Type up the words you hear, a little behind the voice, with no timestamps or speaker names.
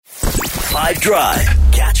5 Drive.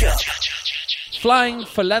 Catch up. Flying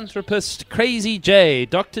philanthropist Crazy J.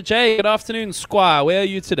 Dr. J, good afternoon, Squire. Where are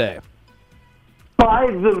you today? By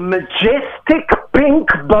the majestic pink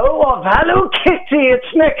bow of Hello Kitty, it's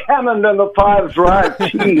Nick Hammond and the 5 Drive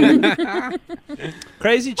team.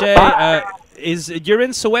 Crazy J, you're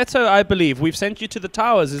in Soweto, I believe. We've sent you to the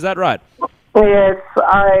towers, is that right? Yes,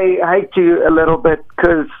 I hate you a little bit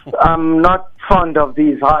because I'm not fond of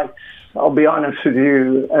these heights, I'll be honest with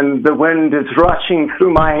you. And the wind is rushing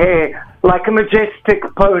through my hair like a majestic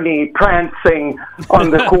pony prancing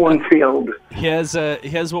on the cornfield. Here's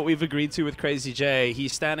what we've agreed to with Crazy J.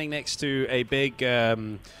 He's standing next to a big,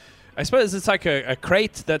 I suppose it's like a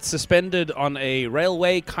crate that's suspended on a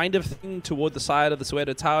railway kind of thing toward the side of the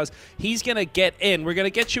Soweto Towers. He's going to get in. We're going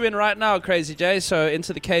to get you in right now, Crazy J. So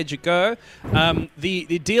into the cage you go.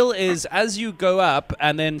 The deal is as you go up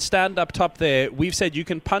and then stand up top there, we've said you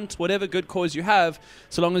can punt whatever good cause you have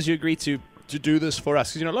so long as you agree to do this for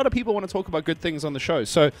us. Because, a lot of people want to talk about good things on the show.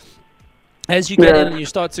 So as you get in and you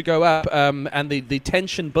start to go up and the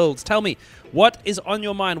tension builds, tell me, what is on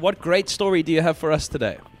your mind? What great story do you have for us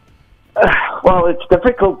today? Well, it's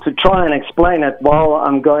difficult to try and explain it while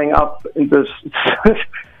I'm going up in this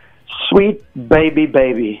sweet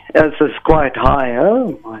baby. This is quite high.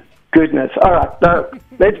 Oh, my goodness. All right, so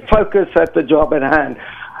let's focus at the job at hand.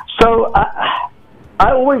 So I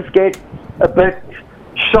always get a bit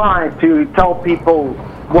shy to tell people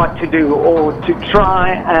what to do or to try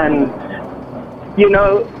and,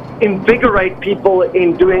 invigorate people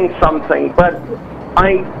in doing something. But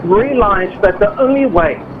I realize that the only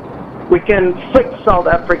way we can fix South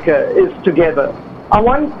Africa is together. I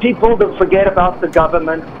want people to forget about the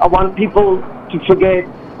government. I want people to forget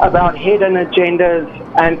about hidden agendas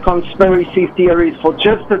and conspiracy theories for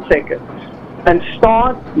just a second and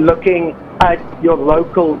start looking at your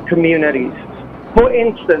local communities. For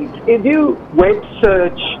instance, if you web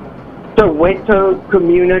search Soweto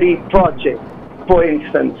Community Project, for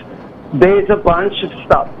instance, there's a bunch of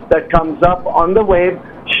stuff that comes up on the web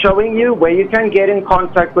showing you where you can get in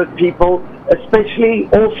contact with people, especially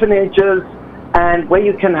orphanages, and where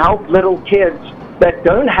you can help little kids that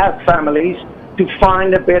don't have families to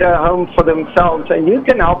find a better home for themselves. And you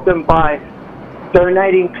can help them by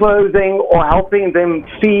donating clothing or helping them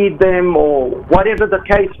feed them or whatever the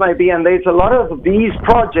case may be. And there's a lot of these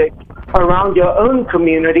projects around your own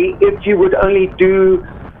community if you would only do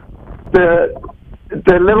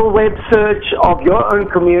the little web search of your own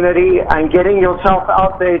community and getting yourself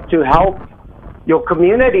out there to help your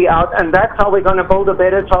community out. And that's how we're going to build a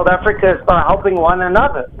better South Africa, is by helping one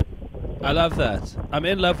another. I love that. I'm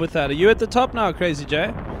in love with that. Are you at the top now, Crazy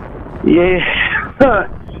J? Yeah.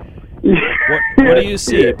 What do you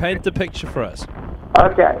see? Paint the picture for us.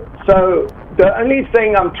 Okay, so the only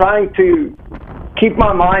thing I'm trying to keep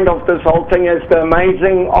my mind off this whole thing is the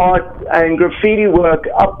amazing art and graffiti work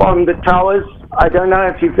up on the towers. I don't know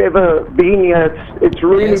if you've ever been here. It's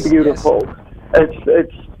really beautiful. Yes.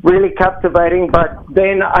 It's really captivating. But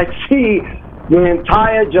then I see the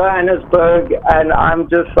entire Johannesburg, and I'm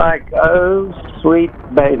just like, oh, sweet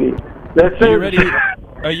baby.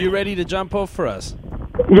 Are you ready to jump off for us?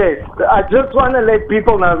 Yes, I just want to let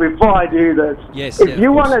people know before I do this. Yes, if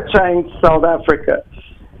you want to change South Africa,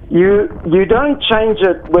 you don't change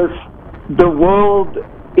it with the world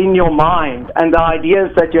in your mind and the ideas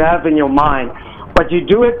that you have in your mind, but you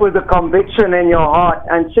do it with a conviction in your heart.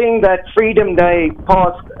 And seeing that Freedom Day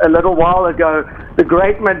passed a little while ago, the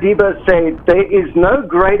great Madiba said, there is no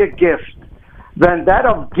greater gift than that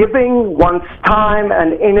of giving one's time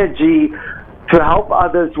and energy to help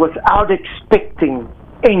others without expecting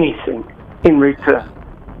anything in return.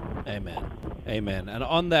 Amen. And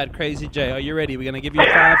on that, Crazy J, are you ready? We're going to give you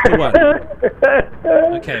 5 to 1.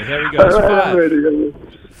 Okay, here we go. It's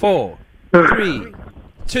 5, 4, 3,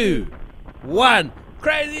 2, 1.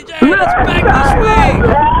 Crazy J, let's back the swing!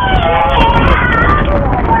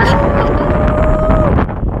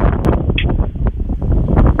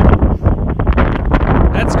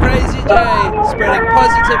 That's Crazy J, spreading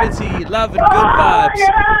positivity, love and good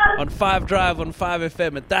vibes on 5 Drive on 5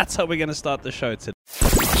 FM, and that's how we're going to start the show today.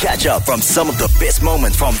 Catch up from some of the best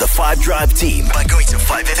moments from the 5 Drive team by going to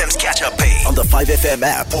 5FM's catch-up page on the 5FM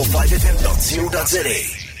app or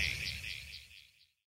 5FM.co.za.